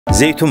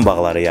Zeytun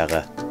bağları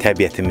yağı,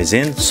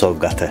 təbiətimizin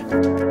sovqatı.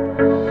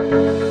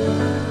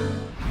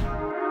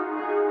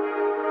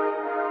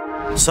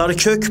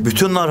 Sarıkök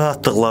bütün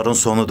narahatlıqların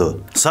sonudur.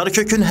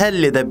 Sarıkökün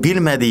həll edə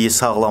bilmədiyi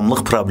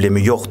sağlamlıq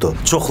problemi yoxdur.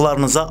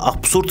 Çoxlarınıza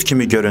absurd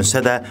kimi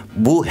görünsə də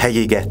bu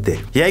həqiqətdir.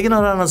 Yəqin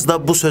aranızda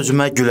bu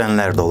sözümə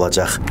gülənlər də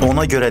olacaq.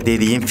 Ona görə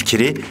dediyim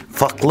fikri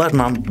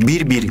faktlarla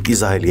bir-bir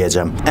izah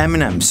eləyəcəm.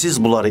 Əminəm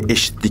siz bunları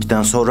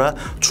eşitdikdən sonra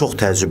çox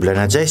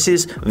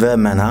təəccüblənəcəksiniz və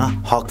mənə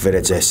haqq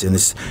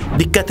verəcəksiniz.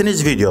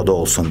 Diqqətiniz videoda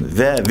olsun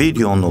və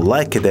videonu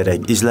like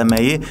edərək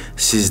izləməyi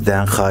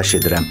sizdən xahiş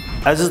edirəm.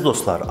 Əziz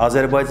dostlar,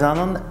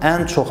 Azərbaycanın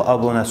ən çox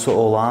abunəsi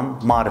olan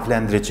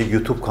maarifləndirici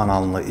YouTube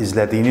kanalını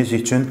izlədiyiniz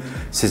üçün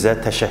sizə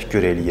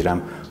təşəkkür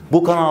eləyirəm. Bu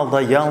kanalda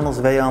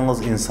yalnız və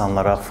yalnız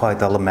insanlara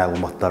faydalı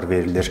məlumatlar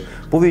verilir.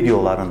 Bu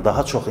videoların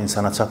daha çox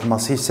insana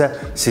çatması isə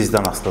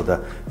sizdən asılıdır.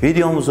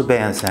 Videomuzu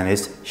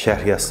bəyənsəniz,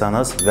 şərh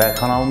yazsanız və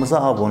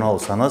kanalımıza abunə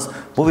olsanız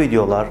bu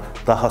videolar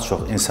daha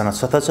çox insana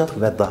çatacaq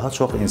və daha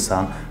çox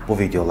insan bu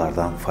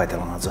videolardan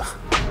faydalanacaq.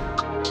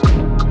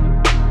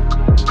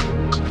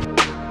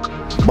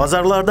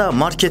 Bazarlarda,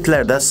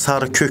 marketlərdə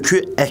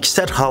sarıkökü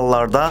əksər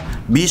hallarda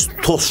biz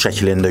toz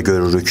şəklində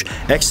görürük.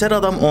 Əksər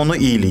adam onu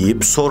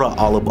iyiləyib, sonra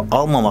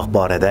alıb-almamaq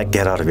barədə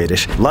qərar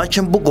verir.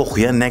 Lakin bu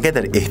qoxuya nə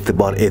qədər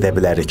etibar edə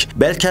bilərik?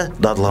 Bəlkə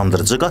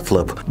dadlandırıcı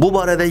qatılıb? Bu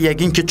barədə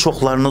yəqin ki,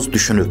 çoxlarınız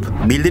düşünüb.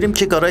 Bildirim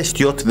ki, qara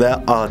istiot və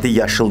adi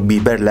yaşıl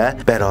biberlə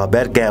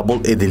bərabər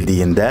qəbul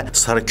edildiyində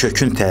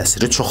sarıkökün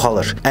təsiri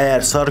çoxalır.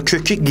 Əgər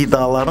sarıkökü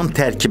qidaların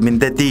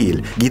tərkibində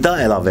deyil, qida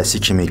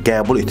əlavəsi kimi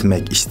qəbul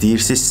etmək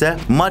istəyirsinizsə,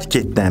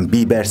 marketdən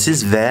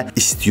bibersiz və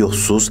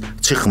istiotsuz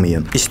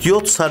çıxmayın.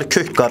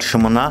 İstiot-sarıkök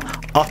qarışımına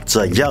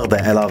atca yağ da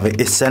əlavə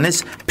etsəniz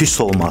pis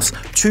olmaz.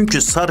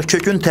 Çünki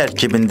sarıkökün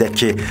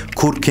tərkibindəki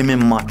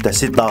kurkumin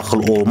maddəsi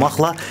daxil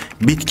olmaqla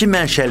bitki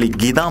mənşəli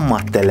qida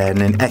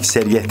maddələrinin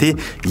əksəriyyəti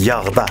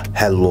yağda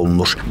həll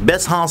olunur.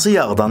 Bəs hansı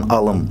yağdan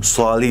alım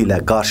sualı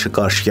ilə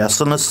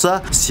qarşı-qarşıyasınızsa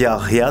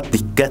siyahıya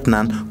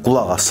diqqətlə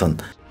qulaq asın.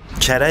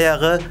 Qara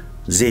yağı,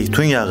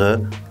 zeytun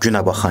yağı,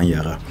 günə baxan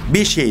yağı.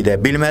 Bir şey də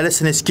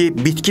bilməlisiniz ki,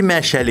 bitki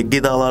mənşəli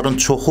qidaların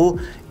çoxu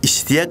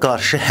istiyə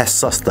qarşı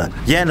həssasdır.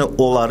 Yəni,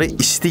 onları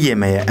isti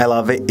yeməyə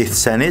əlavə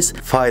etsəniz,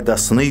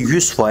 faydasını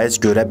 100%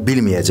 görə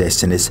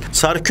bilməyəcəksiniz.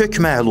 Sarıkök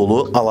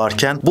məhlulu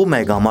alarkən bu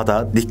məqama da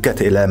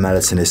diqqət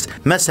eləməlisiniz.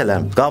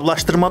 Məsələn,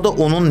 qablaşdırmada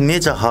onun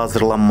necə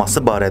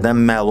hazırlanması barədə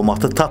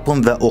məlumatı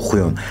tapın və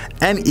oxuyun.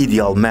 Ən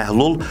ideal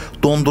məhlul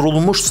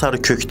dondurulmuş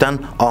sarıkökdən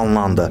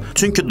alınandır.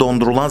 Çünki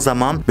dondurulan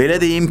zaman,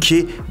 belə deyim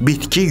ki,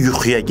 bitki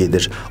yuxuya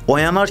gedir.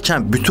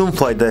 Oyanarkən bütün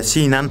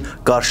faydası ilə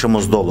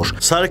qarşımızda olur.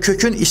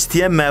 Sarıkökün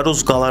istiyə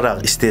məruz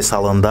qalaraq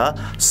istehsalında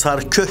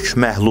sarıkök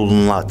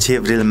məhluluna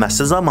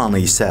çevrilməsi zamanı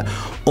isə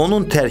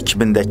onun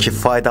tərkibindəki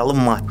faydalı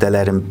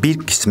maddələrin bir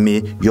qismi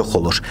yox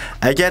olur.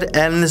 Əgər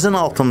əlinizin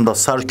altında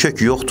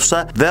sarıkök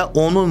yoxdursa və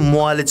onun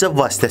müalicə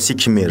vasitəsi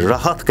kimi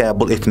rahat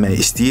qəbul etmək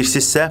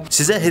istəyirsinizsə,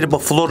 sizə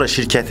Herbaflora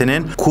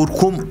şirkətinin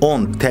Kurkum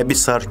 10 təbii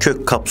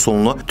sarıkök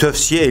kapsulunu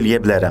tövsiyə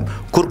eləyə bilərəm.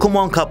 Kurkum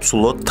 10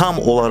 kapsulu tam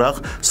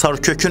olaraq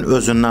sarıkökün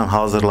özündən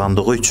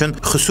hazırlandığı üçün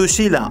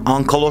xüsusilə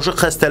onkoloji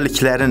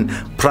xəstəliklərin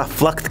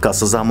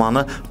profilaktikası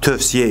zamanı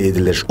tövsiyə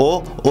edilir.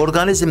 O,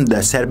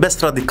 orqanizmdə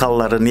sərbəst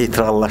radikalları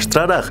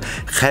neytrallaşdıraraq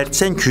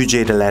xərçəng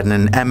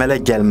hüceyrələrinin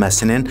əmələ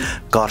gəlməsinin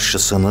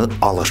qarşısını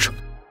alır.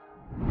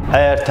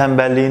 Əgər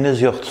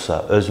tənbəlliyiniz yoxdursa,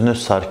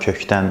 özünüz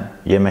sarıkökdən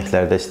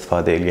yeməklərdə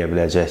istifadə eləyə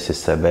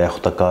biləcəksinizsə və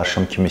yaxud da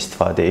qarışım kimi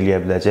istifadə eləyə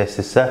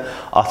biləcəksinizsə,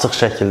 açıq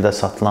şəkildə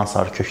satılan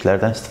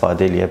sarıköklərdən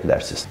istifadə eləyə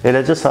bilərsiniz.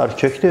 Eləcə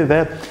sarıkökdür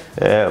və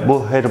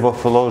bu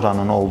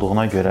Herbafloranın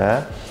olduğuna görə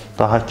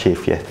daha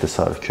keyfiyyətli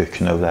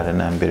sarıkök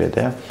növlərindən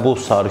biridir. Bu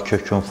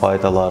sarıkökün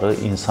faydaları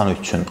insan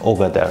üçün o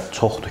qədər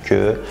çoxdur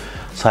ki,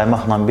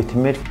 saymaqla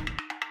bitmir.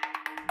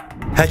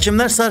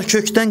 Həkimlər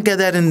sarıkökdən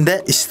qədərində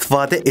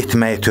istifadə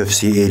etməyi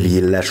tövsiyə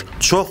eləyirlər.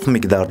 Çox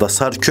miqdarda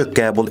sarıkök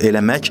qəbul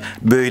eləmək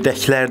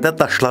böyrəklərdə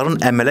daşların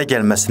əmələ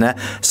gəlməsinə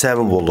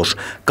səbəb olur.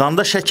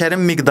 Qanda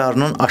şəkərin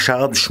miqdarının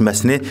aşağı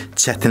düşməsini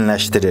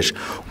çətinləşdirir.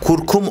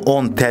 Kurkum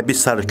 10 təbii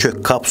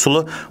sarıkök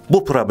kapsulu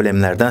bu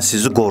problemlərdən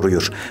sizi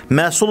qoruyur.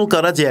 Məhsul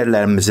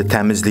qaraciyərlərimizi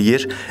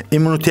təmizləyir,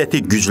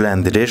 immuniteti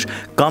gücləndirir,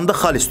 qanda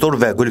xolestol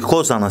və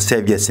qlukozanın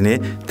səviyyəsini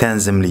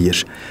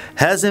tənzimləyir.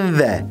 Həzm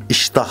və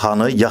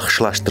iştahanı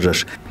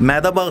yaxşılaşdırır.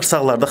 Mədə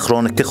bağırsaqlarda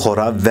xroniki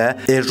xora və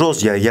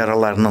eroziya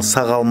yaralarının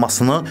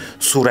sağalmasını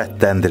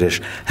sürətləndirir.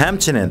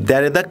 Həmçinin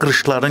dəridə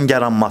qırışların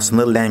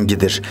yaranmasını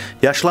ləngidir.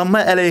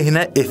 Yaşlanma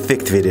əleyhinə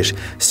effekt verir.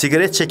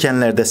 Siqaret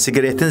çəkənlərdə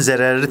siqaretin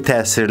zərərli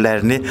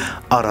təsirlərini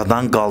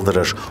aradan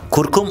qaldırır.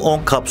 Kurkum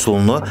 10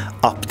 kapsulunu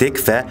aptek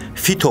və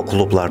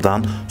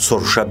fitoklublardan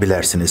soruşa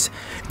bilərsiniz.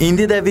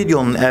 İndi də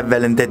videonun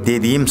əvvəlində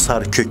dediyim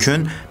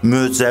sarıkökün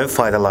möcüzəvi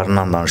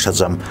faydalarından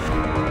danışacağım.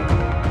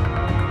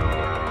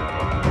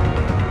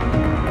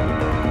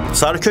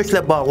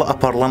 Sarıköklə bağlı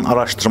aparılan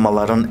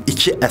araşdırmaların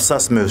iki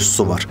əsas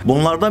mövzusu var.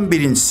 Bunlardan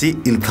birincisi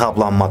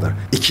iltihablanmadır.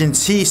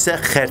 İkincisi isə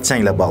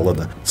xərçənglə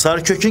bağlıdır.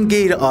 Sarıkökün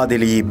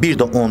qeyri-adiliyi bir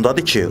də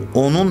ondadır ki,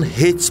 onun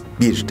heç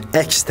bir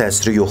əks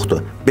təsiri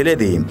yoxdur. Belə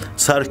deyim,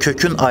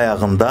 Sarıkökün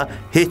ayağında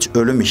heç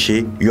ölüm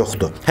işi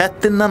yoxdur.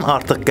 Həddindən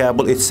artıq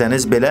qəbul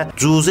etsəniz belə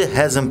cüzi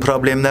həzm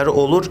problemləri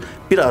olur,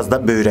 biraz da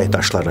böyrək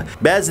daşları.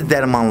 Bəzi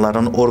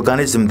dərmanların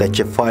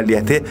orqanizmdəki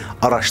fəaliyyəti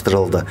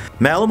araşdırıldı.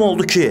 Məlum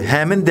oldu ki,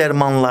 həmin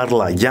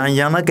dərmanlarla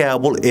yan-yana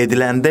qəbul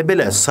ediləndə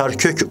belə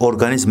sarkök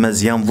orqanizmə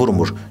ziyan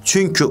vurmur.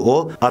 Çünki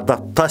o,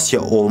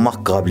 adaptasiya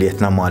olmaq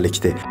qabiliyyətinə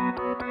malikdir.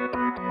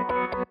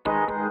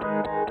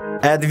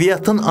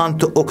 Ədviyyatın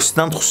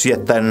antioksidant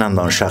xüsusiyyətlərindən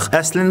danışaq.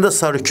 Əslində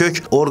sarıkök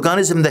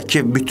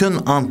orqanizmdəki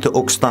bütün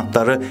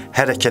antioksidantları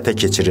hərəkətə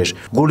keçirir.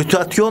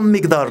 Glutatyon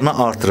miqdarını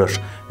artırır.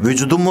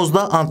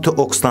 Vücudumuzda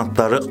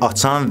antioksidantları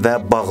açan və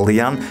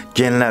bağlayan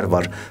genlər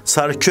var.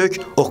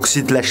 Sarıkök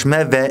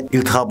oksidləşmə və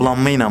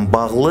iltihablanma ilə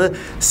bağlı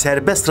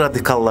sərbəst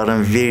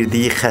radikalların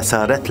verdiyi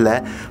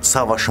xəsarətlə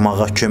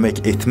savaşmağa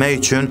kömək etmək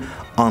üçün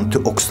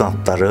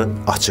antioksidantları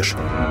açır.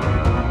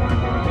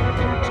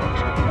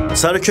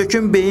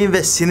 Sarıkökün beyin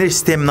və sinir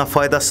sisteminə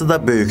faydası da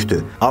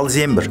böyükdür.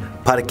 Alzheimer,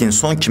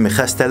 Parkinson kimi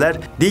xəstələr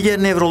digər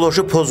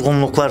nevroloji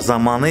pozğunluqlar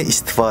zamanı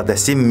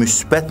istifadəsi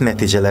müsbət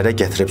nəticələrə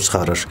gətirib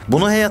çıxarır.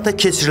 Bunu həyata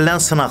keçirilən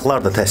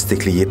sınaqlar da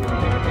təsdiqləyib.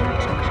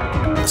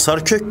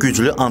 Sarıkök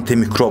güclü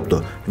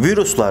antimikrobdur.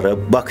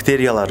 Virusları,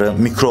 bakteriyaları,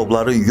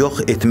 mikrobları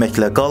yox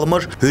etməklə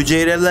qalmır,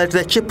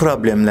 hüceyrələrdəki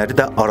problemləri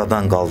də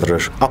aradan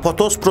qaldırır.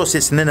 Apoptoz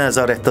prosesini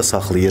nəzarətdə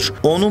saxlayır.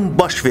 Onun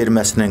baş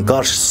verməsinin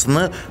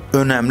qarşısını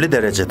önəmli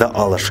dərəcədə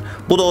alır.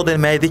 Bu da o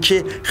deməkdir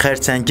ki,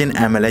 xərçəngin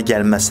əmələ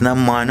gəlməsinə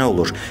mane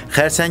olur.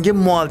 Xərçəngin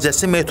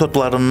müalicəsi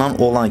metodlarından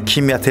olan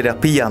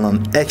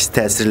kimyaterapiyanın əks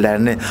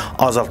təsirlərini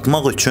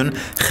azaltmaq üçün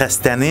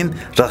xəstənin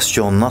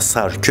rasionuna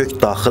sarıkök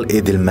daxil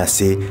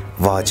edilməsi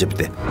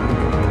vacibdir.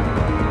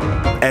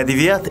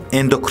 Ədviyyat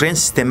endokrin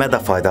sistemə də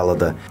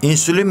faydalıdır.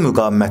 İnsülin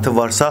müqaviməti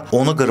varsa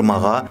onu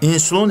qırmağa,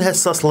 insulin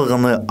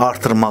həssaslığını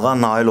artırmağa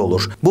nail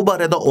olur. Bu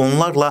barədə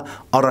onlarla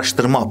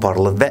araşdırma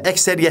aparılır və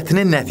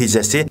əksəriyyətinin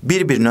nəticəsi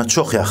bir-birinə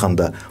çox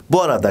yaxındır.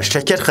 Bu arada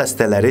şəkər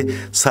xəstələri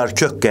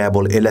sarıkök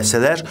qəbul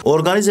eləsələr,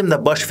 orqanizmdə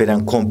baş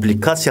verən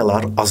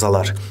komplikasiyalar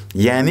azalar.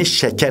 Yəni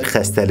şəkər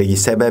xəstəliyi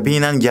səbəbi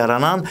ilə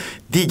yaranan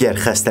digər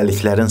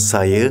xəstəliklərin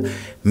sayı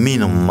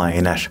minimuma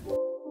enər.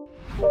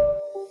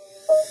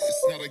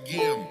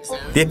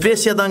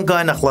 Depressiyadan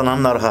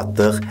qaynaqlanan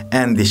narahatlıq,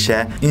 əndişə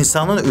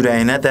insanın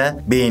ürəyinə də,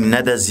 beyninə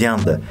də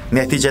ziyandır.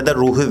 Nəticədə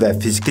ruhi və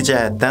fiziki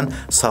cəhətdən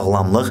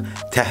sağlamlıq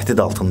təhdid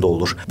altında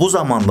olur. Bu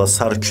zamanda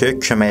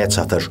sarıkök köməyə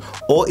çatır.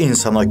 O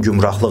insana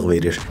gümrahlıq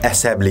verir,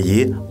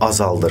 əsəbliyi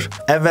azaldır.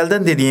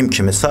 Əvvəldən dediyim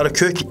kimi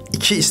sarıkök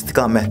iki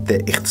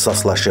istiqamətdə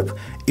ixtisaslaşıb.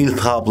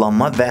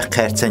 İltihablanma və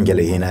xərçəng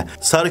əleyhinə.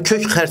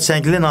 Sarıkök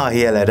xərçəngli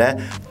nahiyələrə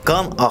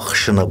qan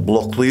axışını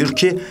bloklayır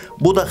ki,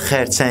 bu da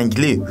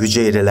xərçəngli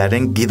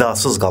hüceyrələrin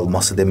qidasız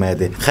qalması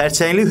deməkdir.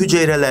 Xərçəngli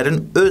hüceyrələrin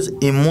öz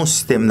immun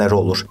sistemləri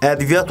olur.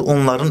 Ədviyyat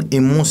onların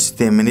immun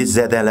sistemini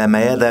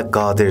zədələməyə də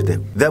qadirdir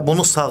və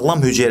bunu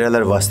sağlam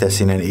hüceyrələr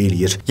vasitəsilə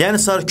eləyir.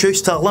 Yəni sarıkök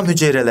sağlam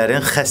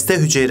hüceyrələrin xəstə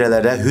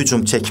hüceyrələrə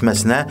hücum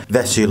çəkməsinə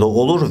vəsilə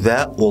olur və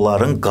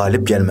onların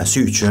qalib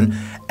gəlməsi üçün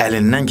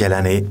əlindən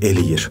gələni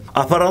eləyir.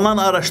 Aparılan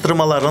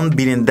araşdırmaların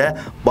birində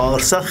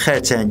bağırsaq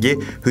xərçəngi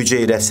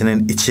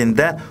hüceyrəsinin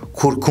içində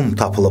kurkum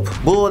tapılıb.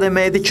 Bu o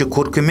deməkdir ki,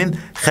 kurkumin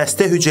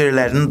xəstə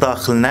hüceyrələrinin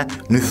daxilinə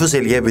nüfuz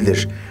eləyə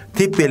bilir.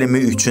 Tibb elmi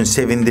üçün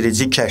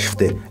sevindirici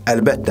kəşfdir,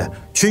 əlbəttə.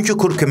 Çünki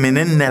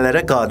kurkuminin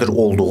nələrə qadir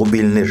olduğu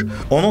bilinir.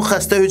 Onun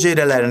xəstə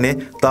hüceyrələrini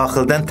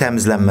daxildən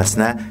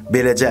təmizlənməsinə,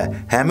 beləcə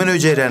həmin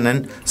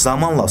hüceyrənin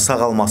zamanla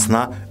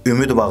sağalmasına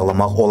ümid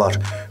bağlamaq olar.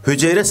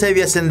 Hüceyrə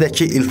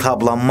səviyyəsindəki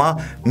iltihablanma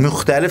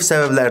müxtəlif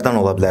səbəblərdən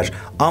ola bilər.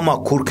 Amma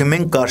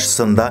kurkumin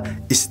qarşısında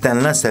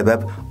istənilən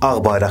səbəb ağ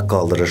bayraq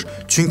qaldırır.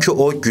 Çünki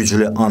o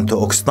güclü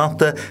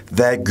antioksidantdır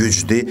və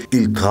güclü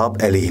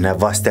iltihab əleyhinə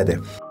vasitədir.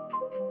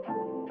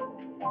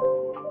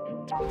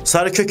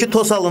 Sarıkökü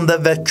toz halında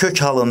və kök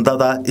halında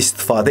da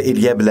istifadə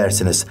edə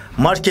bilərsiniz.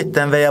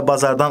 Marketdən və ya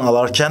bazardan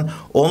alarkən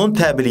onun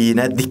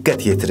təbliğinə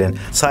diqqət yetirin.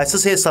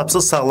 Saysız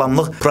hesabsız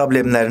sağlamlıq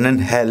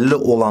problemlərinin həlli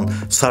olan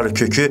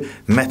sarıkökü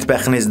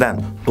mətbəxinizdən,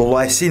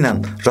 dolayısıyla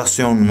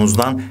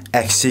rasionunuzdan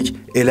əksik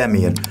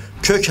eləməyin.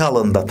 Kök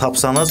halında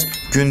tapsanız,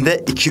 gündə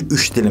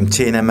 2-3 dilim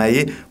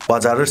çeynəməyi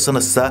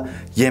bacarırsınızsa,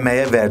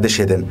 yeməyə vərdiş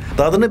edin.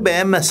 Dadını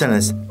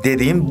bəyənməsəniz,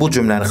 dediyim bu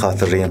cümləni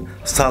xatırlayın.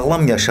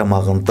 Sağlam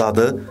yaşamağın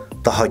dadı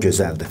daha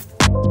gözəldir.